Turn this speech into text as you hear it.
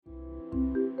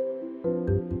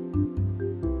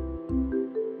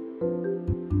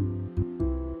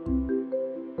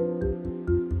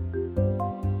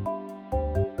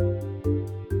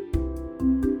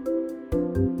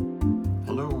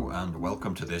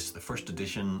welcome to this, the first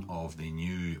edition of the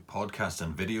new podcast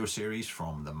and video series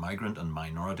from the Migrant and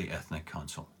Minority Ethnic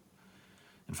Council.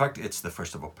 In fact, it's the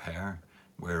first of a pair.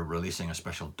 We're releasing a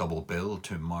special double bill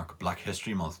to mark Black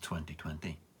History Month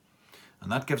 2020.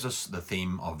 And that gives us the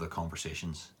theme of the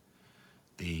conversations: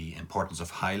 the importance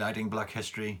of highlighting Black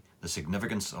history, the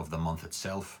significance of the month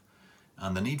itself,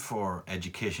 and the need for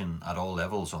education at all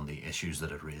levels on the issues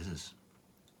that it raises.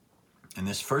 In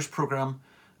this first programme,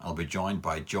 I'll be joined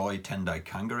by Joy Tendai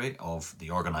Kangere of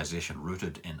the organisation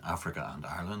rooted in Africa and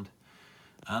Ireland,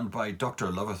 and by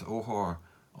Dr. Loveth Ohor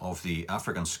of the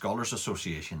African Scholars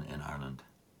Association in Ireland.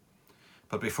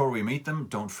 But before we meet them,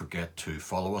 don't forget to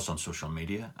follow us on social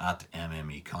media at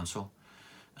MME Council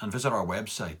and visit our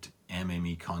website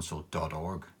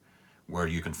mmecouncil.org, where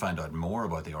you can find out more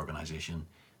about the organisation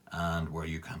and where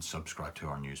you can subscribe to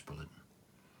our news bulletin.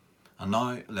 And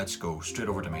now let's go straight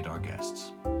over to meet our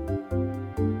guests.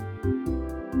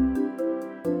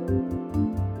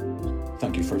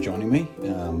 Thank you for joining me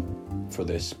for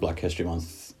this Black History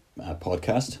Month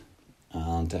podcast.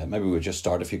 And maybe we'll just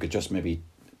start, if you could just maybe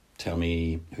tell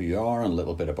me who you are and a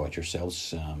little bit about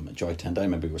yourselves. Joy Tendai,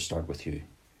 maybe we'll start with you.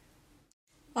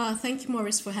 Thank you,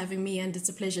 Maurice, for having me, and it's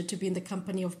a pleasure to be in the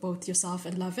company of both yourself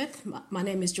and Loveth. My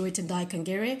name is Joy Tendai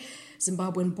Kangere,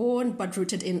 Zimbabwean born, but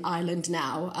rooted in Ireland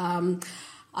now.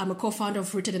 I'm a co-founder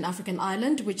of Rooted in African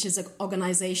Ireland, which is an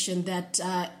organization that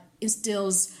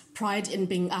instills pride in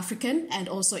being African and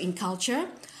also in culture.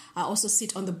 I also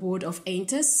sit on the board of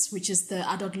AINTIS, which is the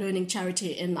adult learning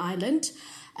charity in Ireland,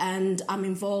 and I'm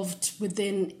involved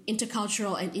within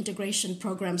intercultural and integration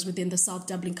programs within the South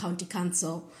Dublin County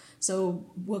Council, so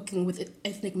working with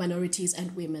ethnic minorities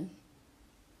and women.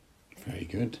 Very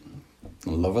good.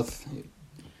 Loveth?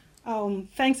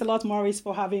 Thanks a lot, Maurice,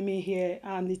 for having me here,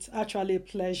 and it's actually a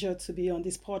pleasure to be on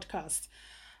this podcast.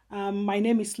 My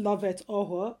name is Loveth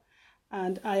Ohor,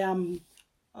 and I am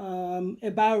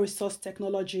a bioresource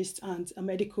technologist and a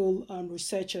medical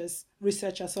researcher.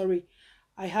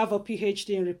 I have a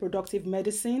PhD in reproductive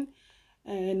medicine,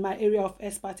 and my area of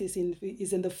expertise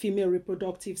is in the female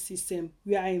reproductive system,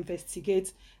 where I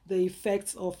investigate the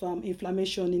effects of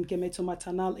inflammation in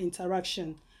gametomaternal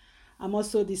interaction. I'm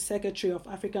also the secretary of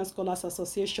African Scholars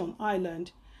Association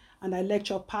Ireland, and I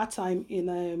lecture part-time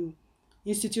in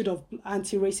Institute of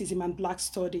Anti-Racism and Black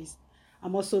Studies.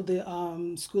 I'm also the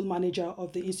school manager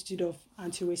of the Institute of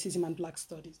Anti-Racism and Black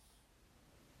Studies.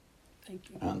 Thank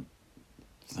you.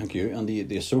 Thank you. And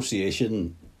the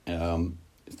association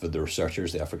for the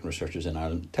researchers, the African researchers in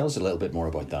Ireland, tell us a little bit more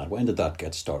about that. When did that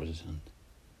get started?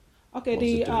 Okay,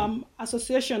 the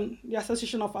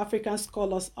Association of African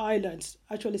Scholars Ireland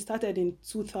actually started in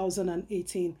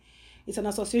 2018. It's an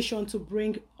association to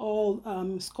bring all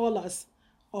scholars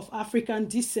of African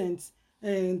descent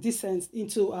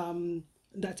into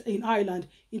that in Ireland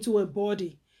into a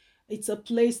body. It's a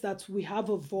place that we have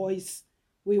a voice.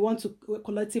 We want to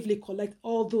collectively collect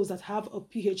all those that have a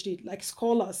PhD, like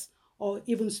scholars or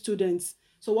even students.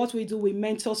 So what we do, we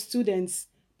mentor students,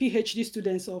 PhD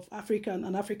students of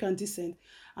African descent,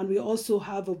 and we also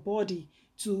have a body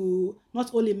to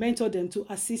not only mentor them, to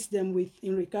assist them with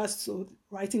in regards to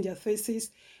writing their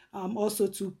thesis, also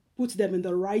to put them in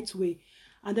the right way.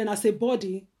 And then as a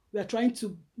body, we are trying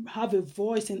to have a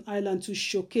voice in Ireland to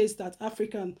showcase that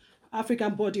African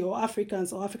body or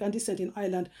Africans or African descent in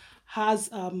Ireland has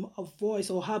a voice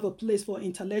or have a place for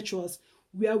intellectuals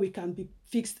where we can be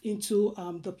fixed into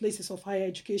the places of higher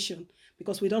education,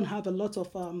 because we don't have a lot of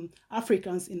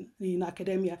Africans in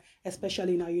academia,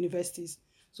 especially in our universities.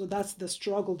 So that's the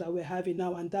struggle that we're having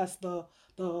now, and that's the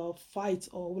fight,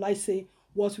 or will I say,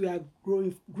 what we are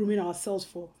grooming ourselves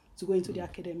for to go into the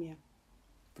academia.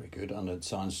 Very good. And it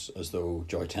sounds as though,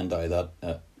 Joy Tendai,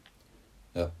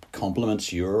 that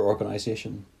complements your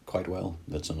organisation quite well.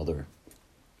 That's another,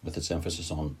 with its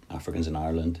emphasis on Africans in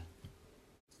Ireland.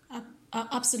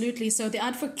 Absolutely. So the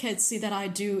advocacy that I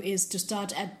do is to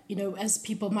start at, as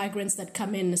migrants that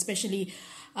come in, especially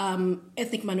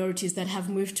ethnic minorities that have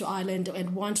moved to Ireland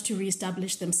and want to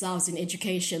reestablish themselves in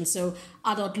education. So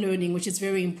adult learning, which is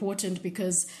very important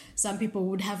because some people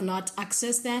would have not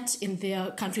accessed that in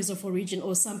their countries of origin,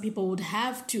 or some people would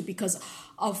have to because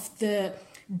of the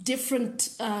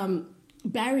different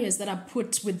barriers that are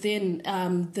put within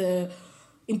the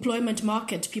employment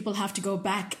market. People have to go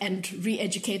back and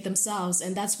re-educate themselves,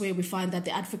 and that's where we find that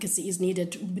the advocacy is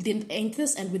needed within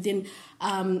AINTIS and within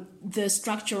the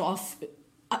structure of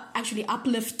actually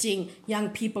uplifting young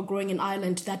people growing in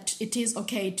Ireland, that it is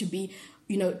okay to be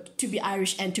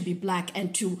Irish and to be Black,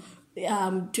 and to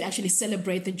actually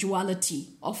celebrate the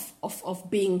duality of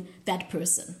being that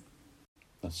person.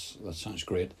 That sounds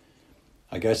great.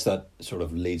 I guess that sort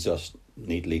of leads us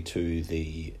neatly to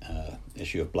the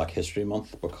issue of Black History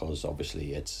Month, because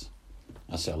obviously it's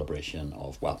a celebration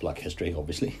of, well, Black history,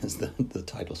 obviously, as the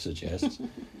title suggests.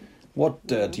 What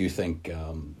do you think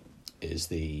is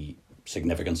the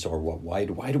significance, or why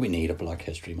do we need a Black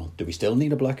History Month? Do we still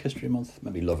need a Black History Month?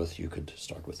 Maybe Loveth, you could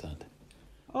start with that.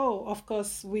 Oh, of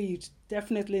course, we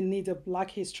definitely need a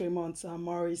Black History Month,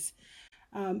 Maurice,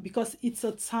 because it's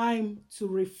a time to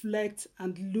reflect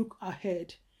and look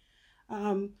ahead.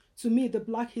 To me, the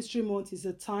Black History Month is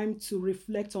a time to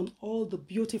reflect on all the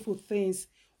beautiful things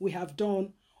we have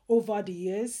done over the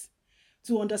years,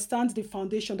 to understand the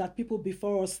foundation that people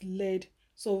before us laid.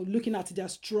 So looking at their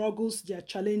struggles, their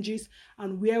challenges,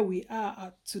 and where we are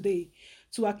at today,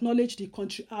 to acknowledge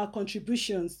our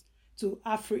contributions to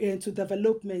Africa and to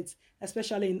development,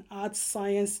 especially in arts,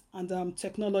 science, and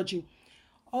technology.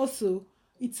 Also,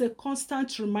 it's a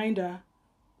constant reminder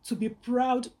to be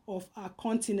proud of our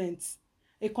continent,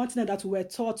 a continent that we were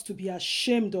taught to be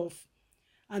ashamed of,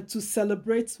 and to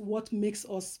celebrate what makes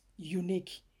us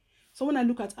unique. So when I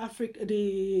look at Africa,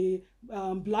 the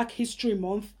Black History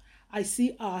Month, I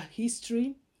see our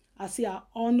history, I see our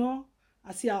honor,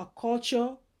 I see our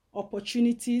culture,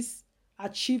 opportunities,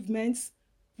 achievements,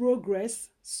 progress,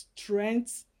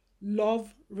 strength,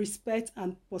 love, respect,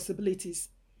 and possibilities.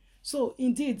 So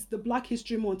indeed, the Black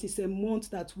History Month is a month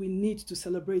that we need to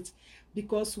celebrate,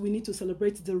 because we need to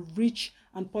celebrate the rich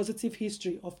and positive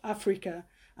history of Africa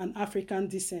and African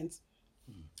descent.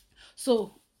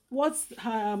 So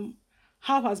how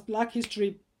has Black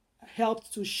history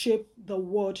helped to shape the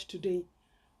world today?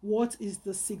 What is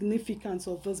the significance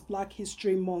of this Black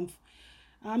History Month?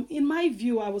 In my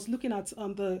view, I was looking at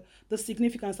the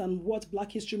significance and what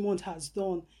Black History Month has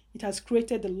done. It has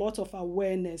created a lot of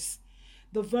awareness.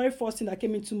 The very first thing that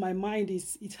came into my mind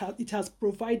is it has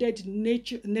provided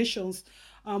nations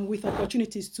with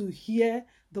opportunities to hear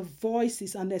the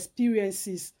voices and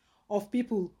experiences of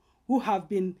people who have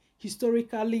been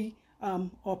historically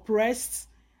oppressed,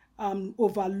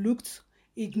 overlooked,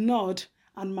 ignored,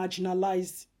 and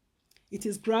marginalized. It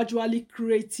is gradually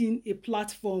creating a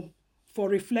platform for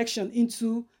reflection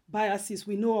into biases.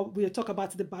 We know we talk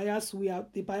about the bias,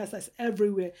 the bias that's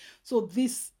everywhere. So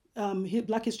this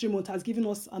Black History Month has given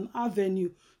us an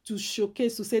avenue to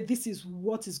showcase, to say this is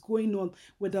what is going on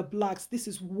with the Blacks. This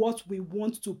is what we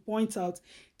want to point out.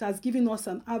 It has given us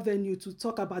an avenue to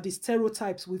talk about the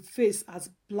stereotypes we face as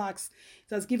Blacks.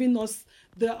 It has given us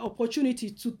the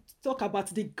opportunity to talk about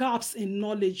the gaps in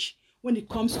knowledge when it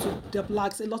comes to the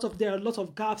Blacks. There are a lot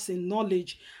of gaps in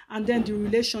knowledge, and then the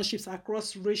relationships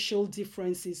across racial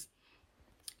differences.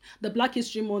 The Black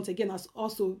History Month, again, has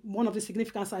also, one of the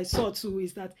significance I saw too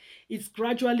is that it's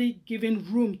gradually giving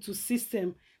room to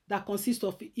system that consists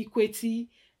of equity,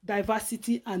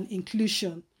 diversity, and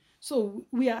inclusion. So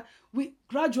we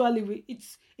gradually,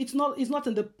 it's not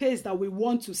in the pace that we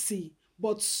want to see,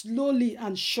 but slowly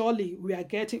and surely we are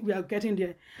getting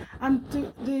there. And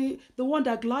the one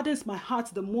that gladdens my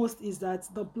heart the most is that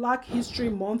the Black History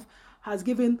Month has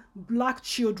given Black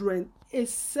children a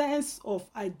sense of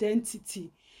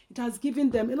identity. It has given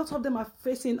them, a lot of them are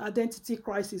facing identity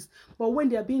crisis, but when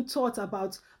they're being taught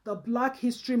about the Black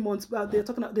History Month,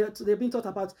 they're being taught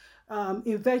about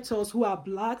inventors who are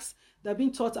Blacks. They're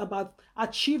being taught about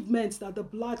achievements that the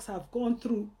Blacks have gone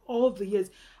through all the years.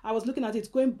 I was looking at it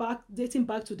dating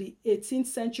back to the 18th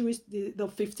century, the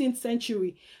 15th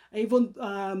century, even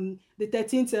the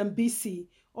 13th BC.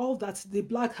 All that the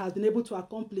Black has been able to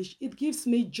accomplish. It gives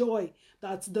me joy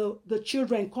that the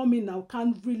children coming now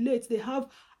can relate. They have,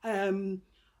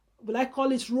 will I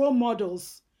call it, role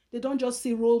models. They don't just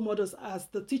see role models as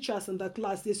the teachers in the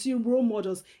class. They see role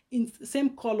models in the same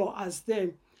color as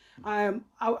them. I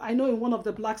know in one of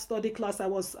the Black study class I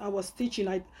was teaching,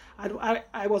 I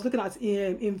was looking at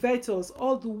inventors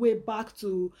all the way back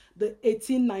to the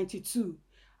 1892.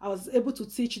 I was able to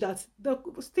teach that the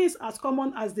things as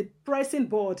common as the pressing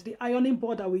board, the ironing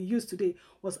board that we use today,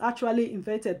 was actually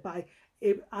invented by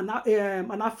an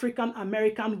African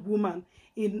American woman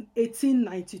in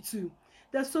 1892.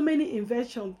 There's so many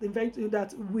inventions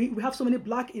that we have so many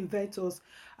Black inventors.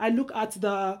 I look at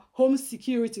the home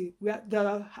security, where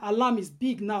the alarm is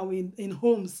big now in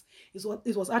homes.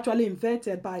 It was actually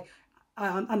invented by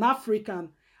an African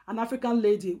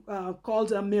lady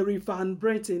called Mary Van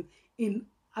Brenten in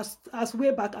as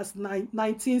way back as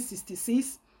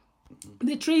 1966.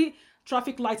 The 3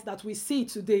 traffic lights that we see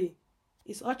today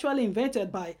is actually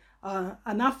invented by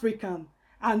an African,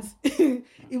 and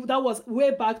that was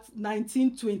way back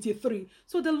 1923.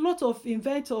 So there are a lot of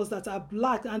inventors that are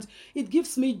Black, and it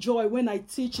gives me joy when I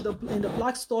teach in the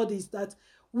Black studies that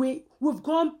we've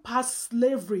gone past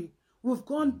slavery. We've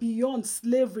gone beyond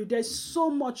slavery. There's so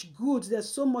much good, there's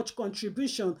so much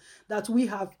contribution that we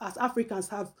have, as Africans,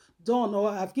 have done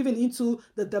or have given into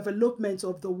the development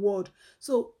of the world.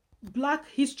 So Black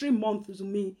History Month to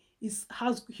me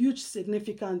has huge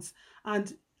significance,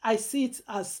 and I see it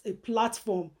as a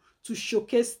platform to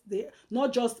showcase the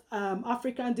not just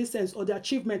African descent or the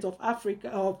achievement of Africa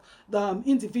of the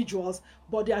individuals,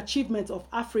 but the achievement of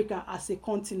Africa as a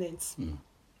continent.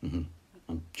 Mm-hmm.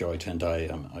 And Joy Tendai,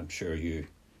 I'm sure you.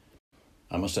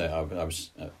 I must say, I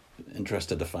was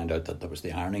interested to find out that there was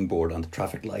the ironing board and the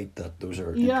traffic light. That those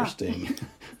are interesting.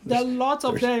 There are a lot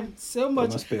of them. So much.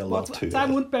 There must be a lot to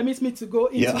time won't permit me to go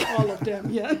into all of them.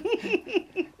 Yeah.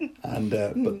 And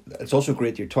but it's also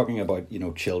great you're talking about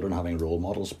children having role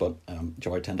models. But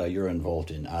Joy Tendai, you're involved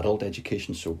in adult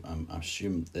education, so I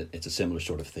assume that it's a similar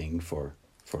sort of thing for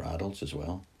adults as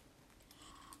well.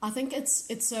 I think it's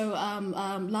so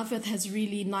Loveth has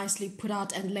really nicely put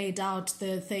out and laid out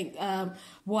the thing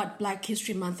what Black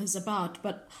History Month is about,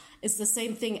 but it's the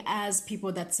same thing as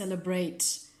people that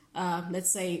celebrate let's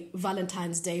say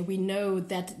Valentine's Day. We know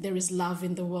that there is love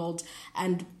in the world,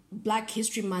 and Black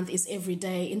History Month is every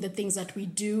day, in the things that we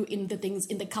do, in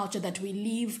the culture that we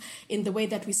live, in the way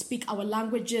that we speak our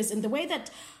languages, in the way that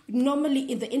normally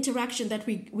in the interaction that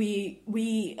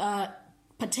we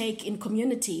partake in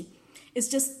community.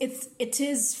 It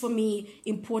is for me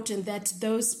important that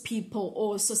those people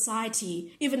or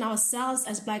society, even ourselves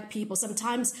as Black people,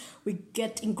 sometimes we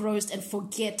get engrossed and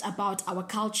forget about our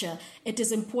culture. It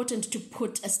is important to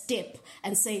put a step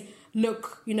and say,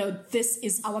 look, this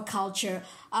is our culture.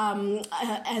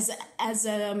 As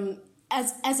a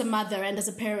mother and as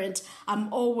a parent,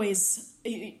 I'm always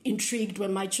intrigued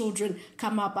when my children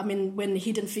come up. I mean, when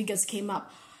Hidden Figures came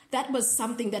up, that was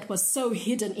something that was so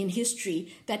hidden in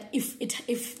history that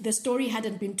if the story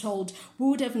hadn't been told, we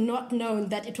would have not known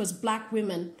that it was Black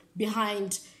women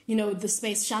behind, the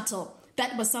space shuttle.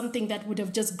 That was something that would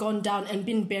have just gone down and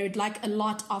been buried, like a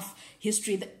lot of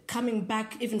history that coming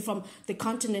back even from the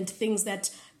continent, things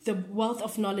that the wealth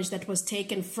of knowledge that was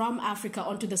taken from Africa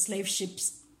onto the slave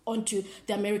ships onto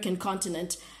the American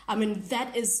continent. I mean,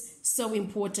 that is so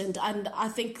important. And I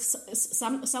think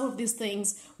some of these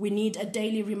things, we need a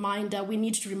daily reminder. We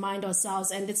need to remind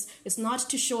ourselves. And it's not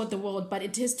to show the world, but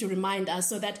it is to remind us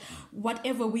so that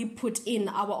whatever we put in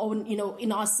our own,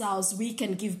 in ourselves, we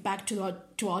can give back to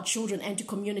our children and to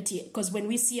community. Because when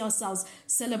we see ourselves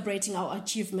celebrating our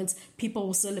achievements, people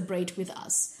will celebrate with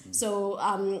us. So,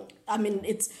 I mean,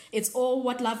 it's all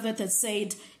what Loveth has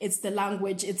said. It's the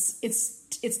language.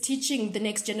 It's teaching the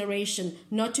next generation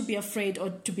not to be afraid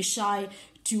or to be shy,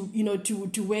 to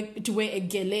wear a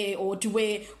gele or to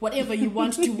wear whatever you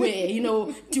want to wear,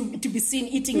 to be seen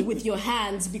eating with your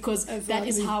hands, because that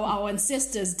is how our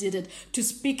ancestors did it. To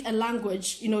speak a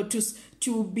language,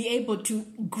 to be able to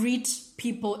greet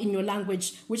people in your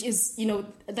language, which is,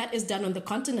 that is done on the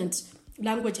continent.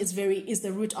 Language is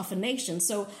the root of a nation.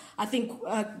 So I think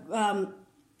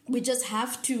we just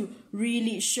have to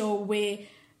really show where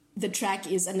the track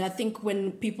is. And I think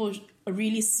when people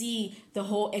really see the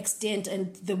whole extent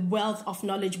and the wealth of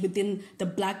knowledge within the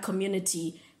Black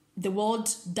community, the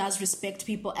world does respect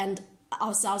people, and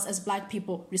ourselves as Black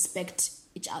people respect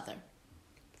each other.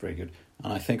 Very good.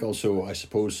 And I think also, I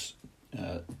suppose,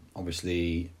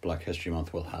 obviously Black History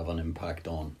Month will have an impact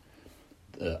on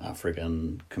the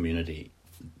African community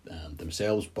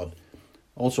themselves, but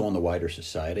also on the wider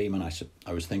society. I mean,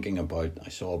 I was thinking about, I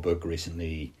saw a book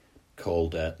recently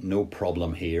called No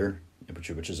Problem Here,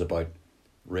 which is about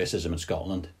racism in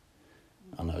Scotland,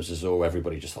 and it was as though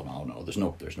everybody just thought, oh no, there's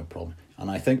no problem.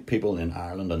 And I think people in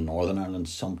Ireland and Northern Ireland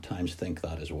sometimes think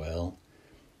that as well.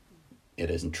 It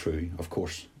isn't true, of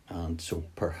course, and so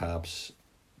perhaps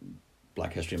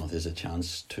Black History Month is a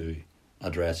chance to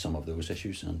address some of those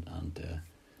issues and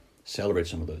celebrate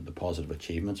some of the positive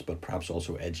achievements, but perhaps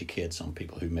also educate some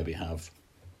people who maybe have,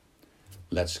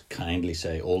 let's kindly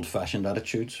say, old-fashioned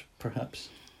attitudes, perhaps.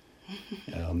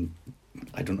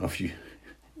 I don't know if you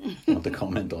want to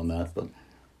comment on that, but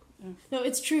no,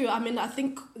 it's true. I mean, I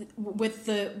think with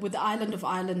the island of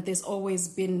Ireland, there's always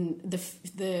been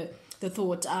the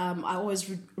thought. I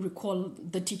always recall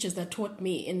the teachers that taught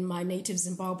me in my native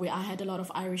Zimbabwe. I had a lot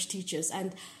of Irish teachers,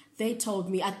 and they told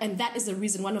me, and that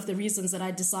is one of the reasons that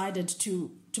I decided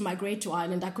to migrate to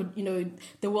Ireland. I could,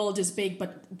 the world is big,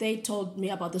 but they told me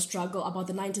about the struggle, about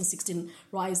the 1916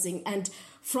 rising. And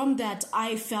from that,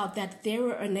 I felt that they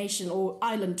were a nation, or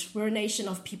Ireland were a nation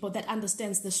of people that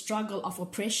understands the struggle of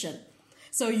oppression.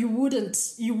 So you wouldn't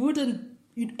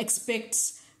expect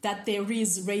that there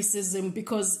is racism,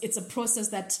 because it's a process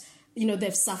that,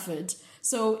 they've suffered.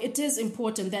 So it is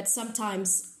important that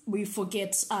sometimes we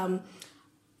forget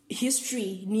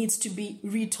history needs to be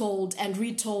retold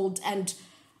and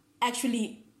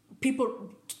actually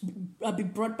people be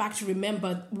brought back to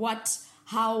remember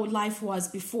how life was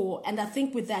before. And I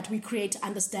think with that we create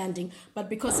understanding. But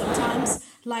because sometimes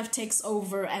life takes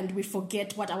over and we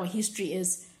forget what our history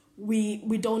is,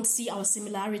 we don't see our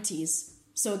similarities.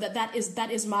 So that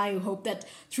is my hope, that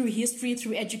through history,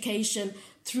 through education,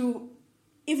 through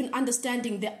even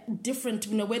understanding the different,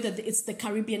 whether it's the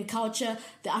Caribbean culture,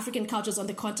 the African cultures on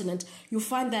the continent, you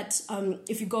find that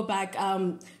if you go back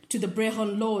to the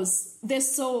Brehon laws, they're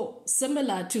so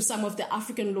similar to some of the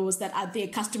African laws that are there,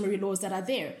 customary laws that are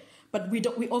there. But we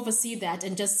oversee that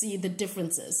and just see the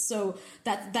differences. So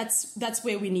that's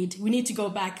where we need to go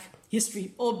back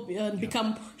history or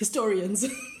become historians.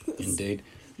 Indeed.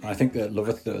 I think that,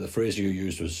 Loveth, the phrase you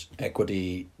used was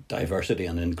equity, diversity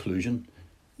and inclusion.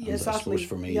 Yes, I suppose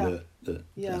for me, yeah.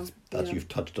 you've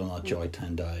touched on that, Joy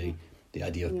Tendai, the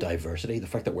idea of diversity, the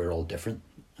fact that we're all different,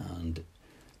 and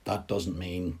that doesn't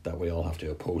mean that we all have to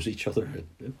oppose each other.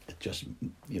 It just,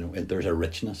 there's a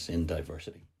richness in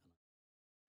diversity.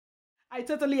 I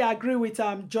totally agree with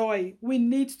Joy. We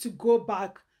need to go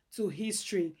back to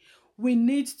history. We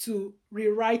need to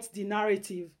rewrite the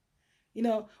narrative.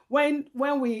 When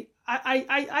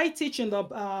I teach in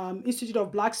the Institute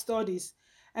of Black Studies,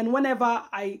 and whenever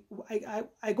I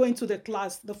go into the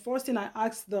class, the first thing I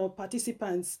ask the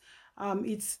participants,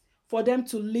 it's for them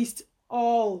to list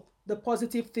all the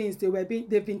positive things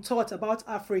they've been taught about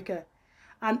Africa.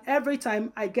 And every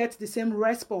time I get the same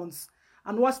response.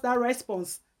 And what's that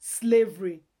response?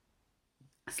 Slavery.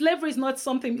 Slavery is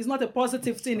not a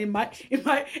positive thing in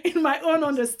my own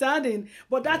understanding,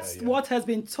 but that's what has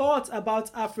been taught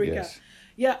about Africa. Yes.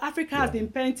 Yeah, Africa has been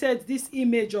painted this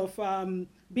image of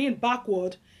being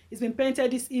backward. It's been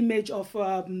painted this image of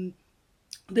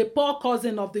the poor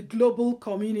cousin of the global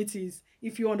communities,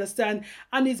 if you understand.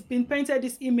 And it's been painted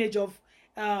this image of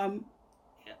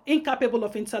incapable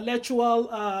of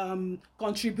intellectual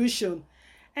contribution.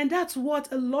 And that's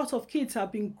what a lot of kids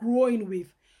have been growing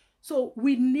with. So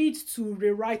we need to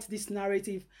rewrite this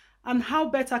narrative. And how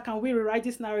better can we rewrite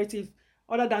this narrative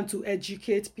other than to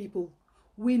educate people?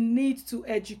 We need to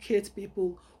educate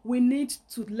people. We need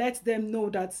to let them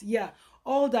know that,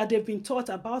 all that they've been taught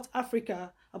about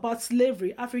Africa, about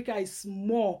slavery, Africa is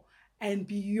more and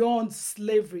beyond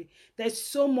slavery. There's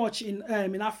so much in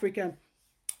Africa.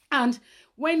 And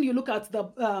when you look at the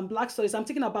Black Studies, I'm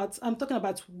talking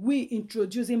about we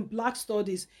introducing Black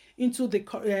Studies into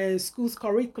the school's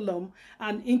curriculum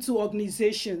and into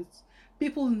organizations.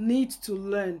 People need to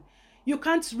learn. You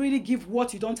can't really give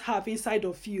what you don't have inside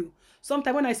of you.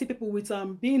 Sometimes when I see people with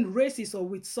being racist or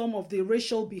with some of the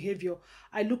racial behavior,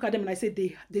 I look at them and I say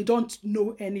they don't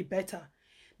know any better.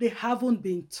 They haven't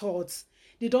been taught.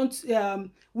 They don't.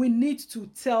 We need to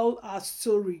tell our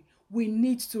story. We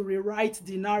need to rewrite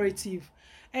the narrative.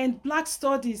 And Black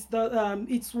Studies,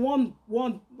 it's one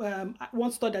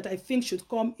study that I think should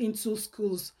come into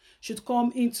schools, should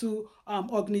come into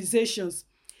organizations.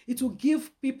 It will give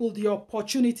people the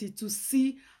opportunity to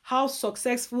see how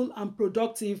successful and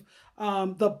productive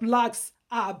the Blacks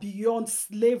are beyond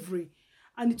slavery.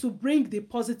 And it will bring the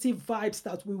positive vibes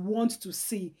that we want to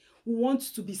see. We want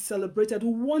to be celebrated.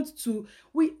 We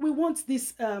want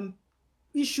this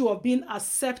issue of being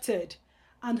accepted,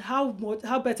 and how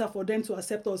better for them to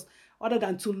accept us other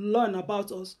than to learn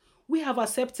about us. We have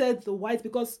accepted the whites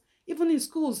because even in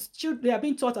schools, they are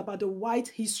being taught about the white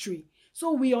history.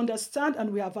 So we understand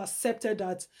and we have accepted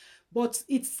that. But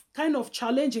it's kind of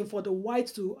challenging for the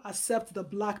whites to accept the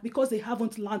Black because they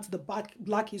haven't learned the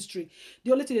Black history.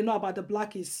 The only thing they know about the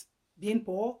Black is being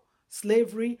poor,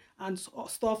 slavery, and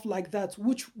stuff like that,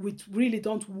 which we really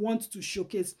don't want to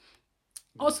showcase.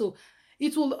 Also,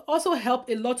 it will also help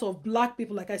a lot of Black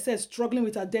people, like I said, struggling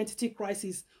with identity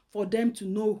crisis, for them to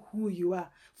know who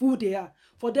they are,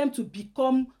 for them to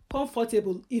become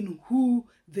comfortable in who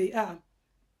they are.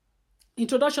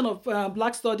 Introduction of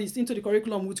Black Studies into the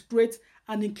curriculum would create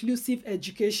an inclusive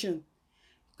education.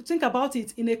 Think about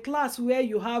it, in a class where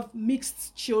you have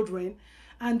mixed children,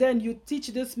 and then you teach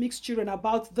these mixed children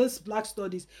about this Black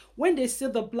Studies. When they see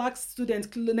the Black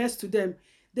student next to them,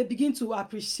 they begin to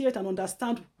appreciate and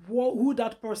understand who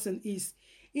that person is.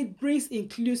 It brings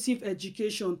inclusive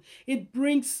education. It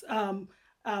brings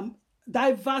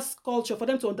diverse culture, for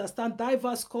them to understand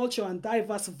diverse culture and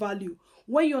diverse value.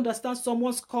 When you understand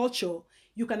someone's culture,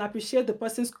 you can appreciate the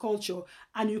person's culture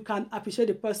and you can appreciate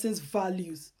the person's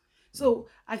values. So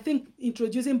I think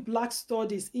introducing Black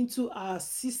Studies into our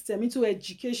system, into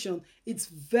education, it's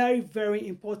very, very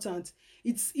important.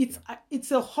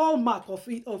 It's a hallmark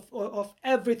of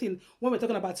everything when we're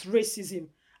talking about racism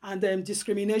and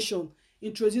discrimination.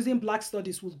 Introducing Black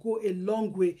studies will go a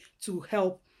long way to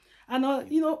help. And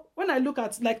when I look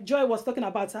at, like Joy was talking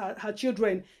about her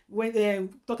children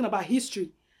when talking about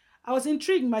history, I was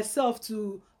intrigued myself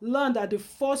to learn that the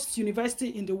first university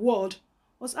in the world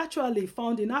was actually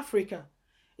found in Africa.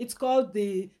 It's called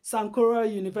the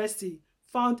Sankora University,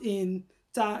 found in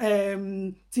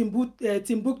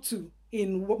Timbuktu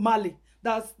in Mali.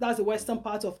 That's the western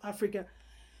part of Africa.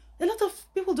 A lot of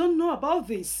people don't know about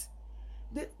this.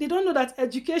 They don't know that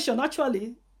education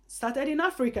actually started in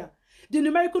Africa. The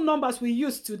numerical numbers we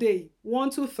use today,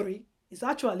 1, 2, 3, is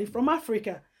actually from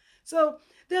Africa. So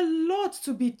there are lots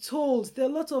to be told. There are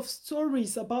a lot of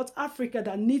stories about Africa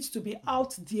that needs to be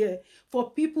out there for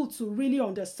people to really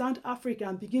understand Africa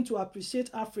and begin to appreciate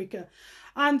Africa.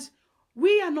 And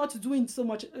we are not doing so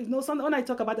much. When I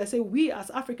talk about it, I say we as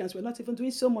Africans, we're not even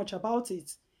doing so much about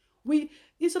it. We,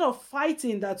 instead of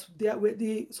fighting that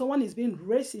someone is being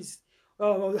racist,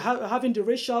 having the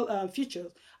racial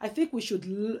features, I think we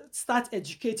should start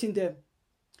educating them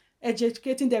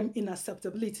in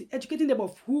acceptability, educating them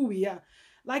of who we are.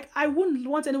 Like, I wouldn't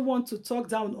want anyone to talk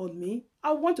down on me.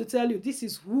 I want to tell you, this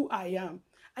is who I am.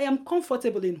 I am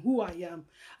comfortable in who I am.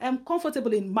 I am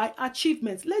comfortable in my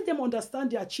achievements. Let them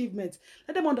understand the achievements.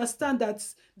 Let them understand that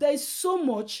there is so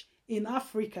much in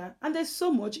Africa and there's so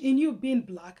much in you being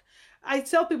Black. I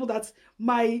tell people that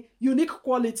my unique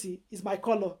quality is my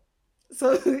color.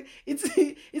 So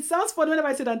it sounds funny whenever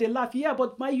I say that, and they laugh. Yeah,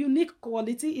 but my unique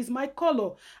quality is my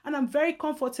color, and I'm very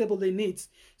comfortable in it.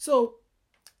 So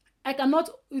I cannot,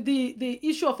 the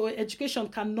issue of education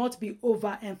cannot be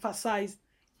overemphasized.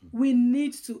 We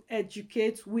need to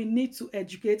educate, and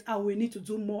we need to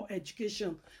do more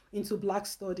education into Black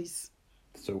studies.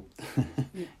 So,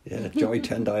 yeah, Joy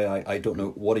Tendai, I don't know,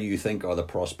 what do you think are the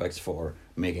prospects for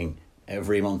making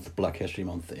every month Black History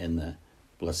Month in the,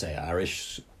 let's say,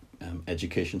 Irish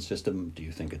education system? Do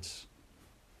you think it's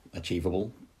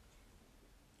achievable?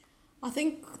 I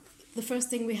think the first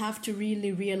thing we have to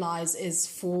really realize is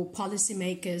for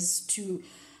policymakers to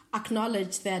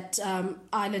acknowledge that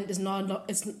Ireland is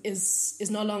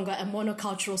no longer a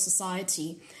monocultural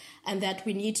society, and that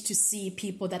we need to see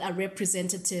people that are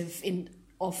representative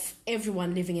of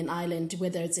everyone living in Ireland,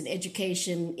 whether it's in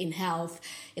education, in health,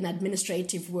 in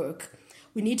administrative work.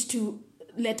 We need to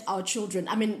let our children,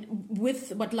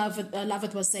 with what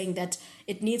Lovett was saying, that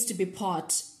it needs to be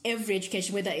part, every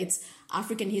education, whether it's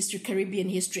African history, Caribbean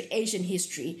history, Asian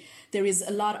history. There is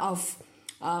a lot of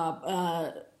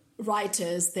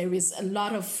writers, there is a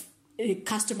lot of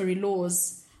customary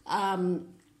laws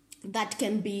that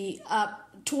can be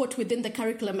taught within the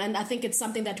curriculum. And I think it's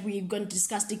something that we're going to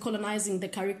discuss, decolonizing the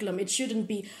curriculum. It shouldn't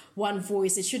be one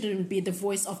voice. It shouldn't be the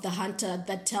voice of the hunter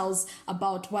that tells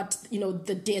about what,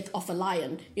 the death of a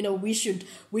lion. We should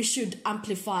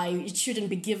amplify. It shouldn't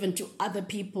be given to other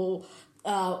people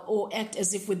or act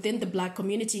as if within the Black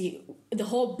community, the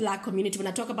whole Black community. When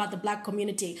I talk about the Black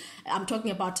community, I'm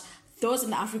talking about those in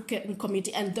the African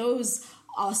community and those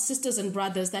our sisters and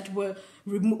brothers that were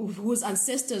whose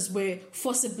ancestors were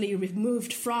forcibly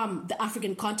removed from the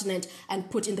African continent and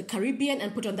put in the Caribbean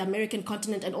and put on the American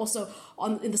continent and also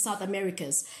in the South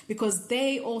Americas, because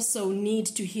they also need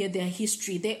to hear their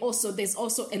history. There's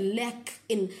also a lack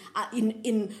in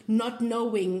not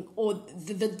knowing, or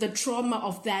the trauma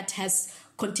of that has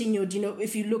continued.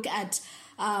 If you look at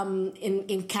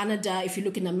in Canada, if you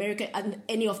look in America, and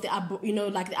any of the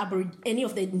any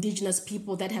of the indigenous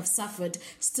people that have suffered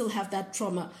still have that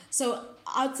trauma. So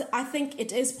I think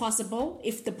it is possible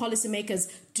if the policymakers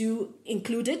do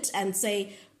include it and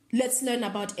say, let's learn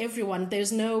about everyone.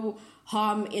 There's no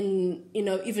harm in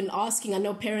even asking. I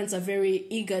know parents are very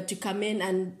eager to come in,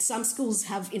 and some schools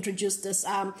have introduced this.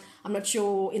 I'm not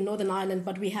sure in Northern Ireland,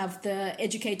 but we have the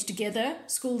Educate Together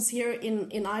schools here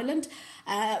in Ireland,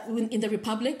 in the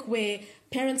Republic, where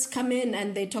parents come in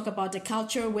and they talk about the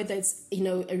culture, whether it's a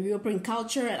European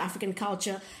culture, an African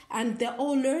culture, and they're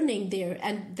all learning there.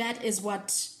 And that is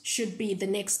what should be the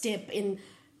next step in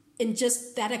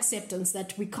just that acceptance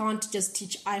that we can't just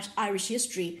teach Irish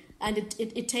history, and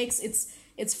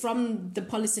it's from the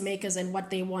policymakers and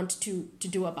what they want to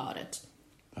do about it.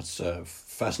 That's a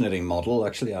fascinating model.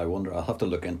 Actually, I wonder, I'll have to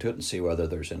look into it and see whether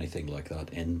there's anything like that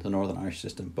in the Northern Irish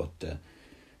system, but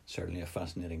certainly a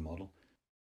fascinating model.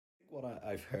 What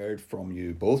I've heard from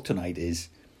you both tonight is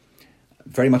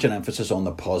very much an emphasis on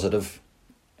the positive,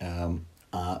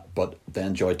 but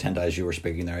then, Joy Tendai, as you were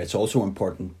speaking there, it's also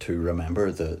important to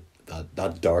remember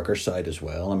that darker side as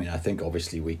well. I think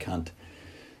obviously we can't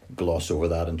gloss over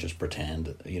that and just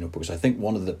pretend, because I think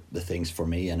one of the things for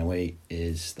me anyway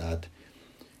is that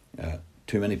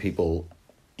too many people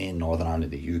in Northern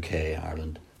Ireland, the UK,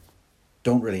 Ireland,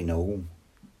 don't really know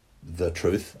the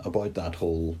truth about that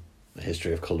whole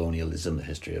history of colonialism, the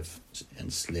history of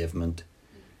enslavement.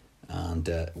 And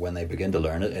when they begin to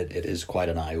learn it, it is quite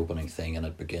an eye-opening thing, and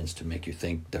it begins to make you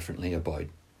think differently about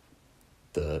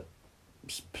the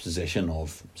position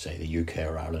of, say, the UK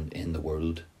or Ireland in the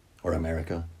world, or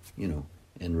America,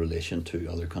 in relation to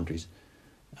other countries.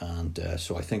 And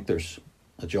so I think there's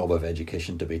a job of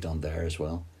education to be done there as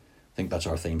well. I think that's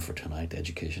our theme for tonight,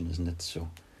 education, isn't it? So,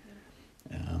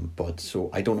 but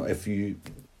I don't know if you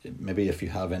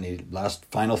have any last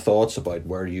final thoughts about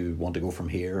where you want to go from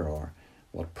here, or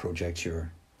what projects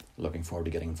you're looking forward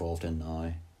to getting involved in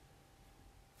now.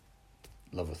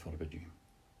 Loveth, what about you?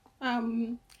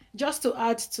 Just to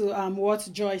add to what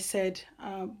Joy said,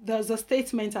 there's a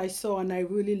statement I saw and I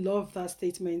really love that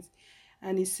statement.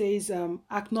 And it says,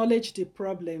 acknowledge the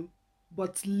problem,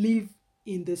 but live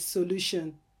in the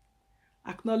solution.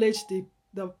 Acknowledge the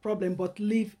problem, but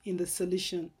live in the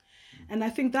solution. And I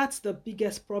think that's the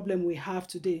biggest problem we have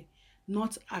today,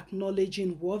 not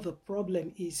acknowledging what the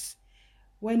problem is.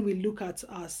 When we look at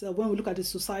the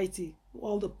society,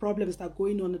 all the problems that are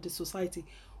going on in the society,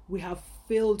 we have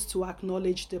failed to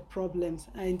acknowledge the problems.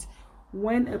 And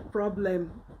when a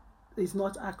problem is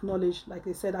not acknowledged, like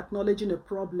I said, acknowledging a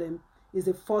problem is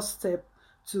the first step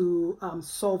to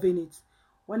solving it.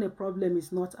 When a problem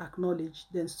is not acknowledged,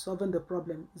 then solving the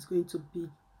problem is going to be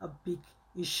a big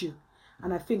issue.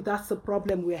 And I think that's the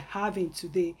problem we're having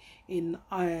today in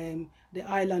the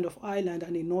island of Ireland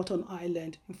and in Northern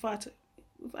Ireland. In fact,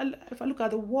 if I look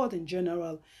at the world in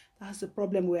general, that's the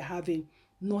problem we're having,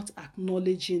 not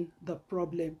acknowledging the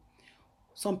problem.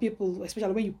 Some people,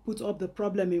 especially when you put up the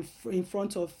problem in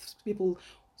front of people,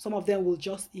 some of them will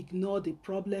just ignore the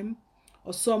problem,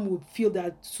 or some will feel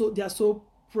that they are so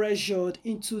pressured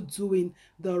into doing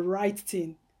the right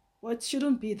thing. But it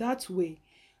shouldn't be that way.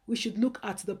 We should look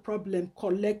at the problem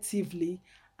collectively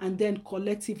and then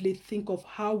collectively think of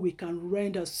how we can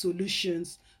render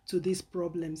solutions to these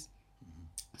problems.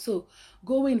 So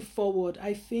going forward,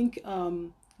 I think,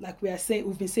 like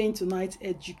we've been saying tonight,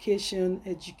 education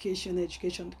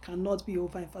cannot be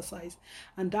overemphasized.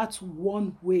 And that's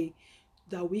one way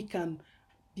that we can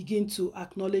begin to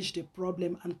acknowledge the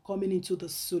problem and coming into the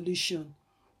solution.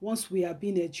 Once we are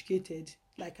being educated,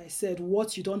 like I said,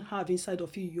 what you don't have inside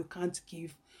of you can't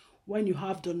give. When you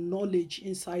have the knowledge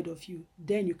inside of you,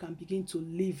 then you can begin to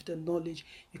live the knowledge.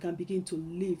 You can begin to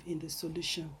live in the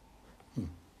solution.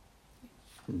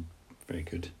 Very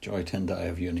good. Joy, Tinda,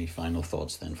 have you any final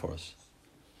thoughts then for us?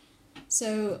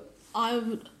 So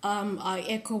I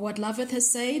echo what Loveth has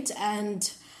said,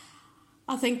 and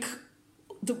I think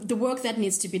the work that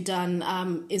needs to be done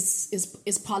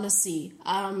is policy.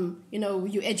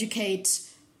 You educate,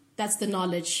 that's the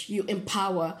knowledge, you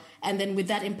empower, and then with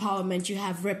that empowerment you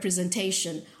have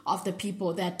representation of the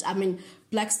people that,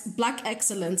 Black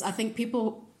excellence. I think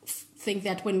people think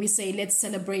that when we say let's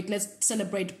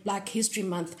celebrate Black History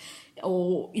Month,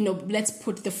 or let's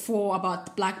put the fore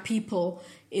about Black people,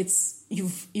 it's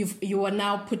you are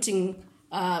now putting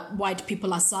white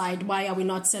people aside. Why are we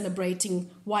not celebrating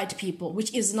white people?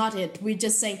 Which is not it. We're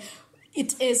just saying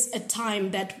it is a time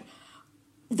that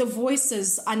the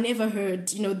voices are never heard.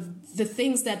 The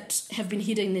things that have been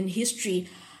hidden in history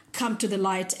come to the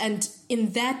light, and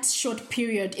in that short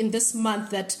period, in this month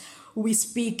that we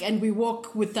speak and we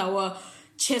walk with our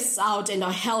chests out and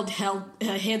our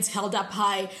heads held up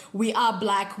high, we are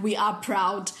Black, we are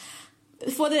proud.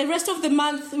 For the rest of the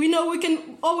month, we know we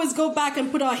can always go back and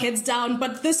put our heads down,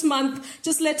 but this month,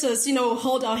 just let us,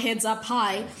 hold our heads up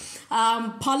high.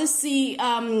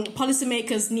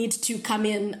 Policymakers need to come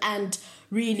in and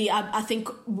really, I think,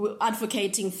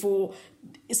 advocating for,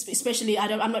 especially,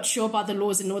 I'm not sure about the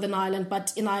laws in Northern Ireland,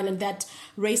 but in Ireland, that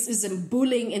racism,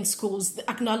 bullying in schools,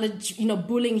 acknowledge,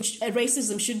 bullying,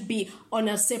 racism should be on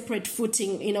a separate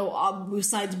footing,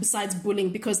 besides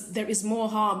bullying, because there is more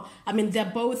harm. They're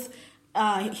both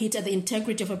hit at the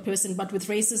integrity of a person, but with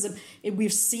racism,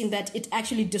 we've seen that it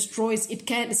actually destroys,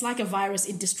 it's like a virus,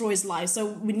 it destroys lives. So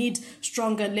we need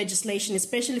stronger legislation,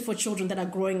 especially for children that are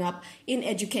growing up in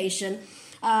education.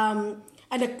 And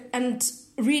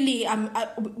really,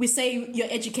 we say you're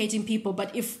educating people,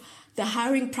 but if the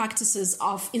hiring practices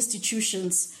of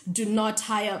institutions do not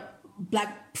hire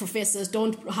Black professors,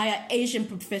 don't hire Asian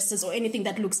professors or anything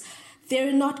that looks,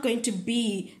 they're not going to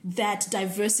be that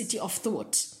diversity of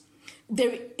thought.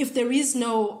 If there is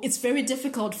no, it's very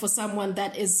difficult for someone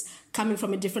that is coming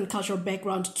from a different cultural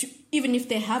background to, even if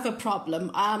they have a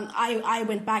problem. I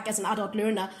went back as an adult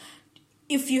learner.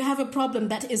 If you have a problem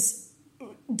that is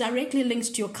directly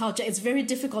linked to your culture, it's very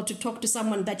difficult to talk to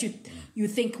someone that you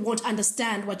think won't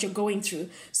understand what you're going through.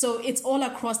 So it's all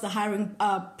across the hiring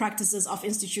practices of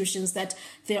institutions that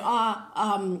there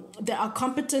are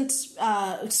competent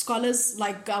scholars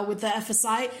like with the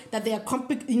FSI, that there are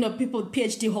people,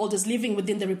 PhD holders living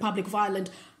within the Republic of Ireland.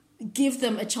 Give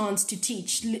them a chance to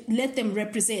teach. Let them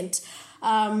represent.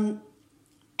 And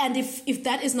if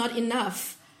that is not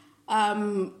enough,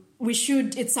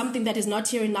 it's something that is not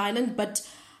here in Ireland, but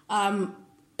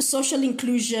social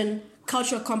inclusion,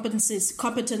 cultural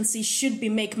competency should be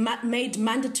made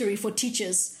mandatory for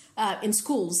teachers in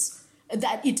schools.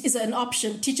 That it is an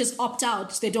option. Teachers opt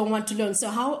out. They don't want to learn. So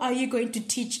how are you going to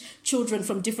teach children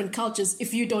from different cultures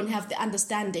if you don't have the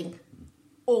understanding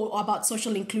or about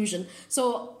social inclusion?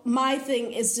 So my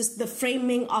thing is just the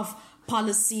framing of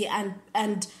policy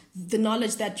and the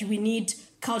knowledge that we need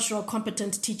cultural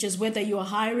competent teachers, whether you are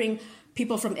hiring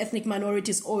people from ethnic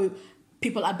minorities or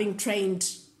people are being trained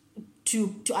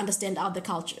to understand other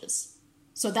cultures.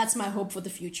 So that's my hope for the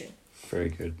future. Very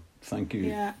good. Thank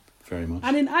you very much.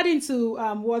 And in adding to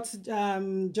what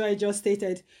Joy just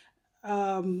stated,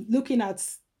 looking at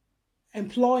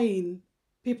employing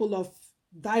people of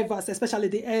diverse, especially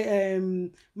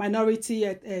the minority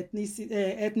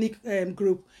ethnic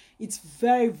group, it's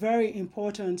very, very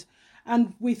important.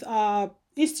 And with our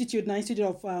Institute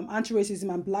of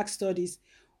Anti-Racism and Black Studies,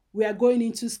 we are going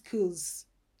into schools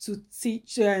to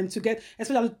teach to get,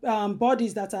 especially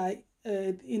bodies that are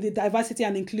in the diversity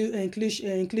and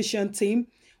inclusion team.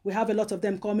 We have a lot of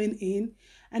them coming in.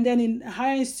 And then in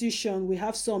higher institution, we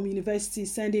have some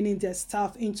universities sending in their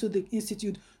staff into the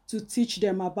institute to teach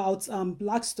them about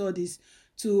Black studies,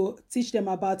 to teach them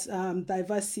about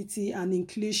diversity and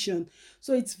inclusion.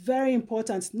 So it's very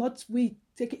important. We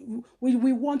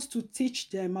want to teach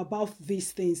them about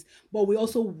these things, but we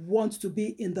also want to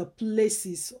be in the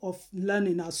places of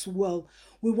learning as well.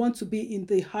 We want to be in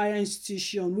the higher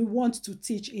institution. We want to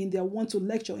teach in there, want to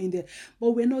lecture in there,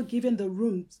 but we're not given the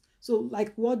rooms. So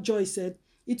like what Joy said,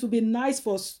 it would be nice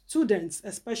for students,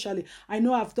 especially. I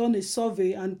know I've done a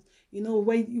survey, and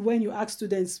when you ask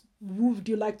students, who would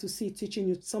you like to see teaching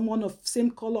you? Someone of same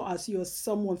color as you or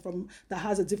someone that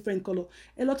has a different color?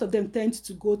 A lot of them tend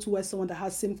to go towards someone that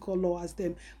has same color as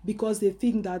them because they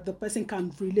think that the person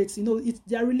can relate.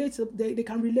 They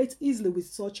can relate easily with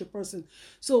such a person.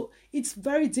 So it's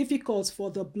very difficult for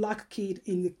the Black kid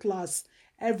in the class.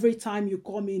 Every time you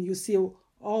come in, you see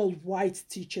all white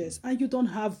teachers and you don't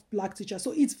have Black teachers.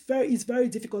 So it's very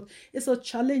difficult. It's a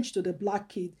challenge to the Black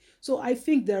kid. So I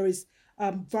think there is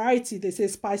variety. They say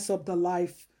spice up the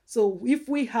life. So if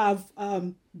we have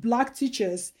Black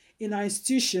teachers in our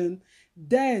institution,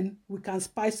 then we can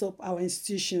spice up our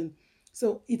institution.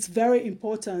 So it's very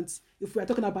important if we're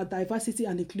talking about diversity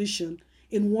and inclusion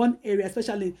in one area,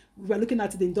 especially we're looking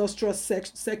at the industrial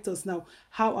sectors now.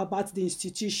 How about the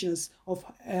institutions of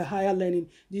higher learning,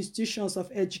 the institutions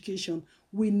of education?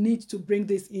 We need to bring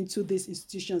this into these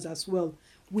institutions as well.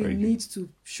 We need to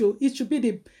show, it should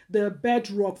be the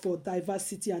bedrock for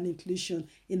diversity and inclusion,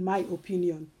 in my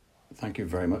opinion. Thank you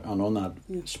very much. And on that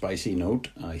spicy note,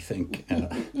 I think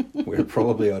we're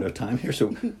probably out of time here.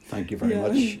 So thank you very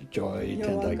much, Joy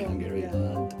Tendai Kangiri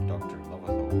and Dr.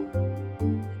 Lavathol.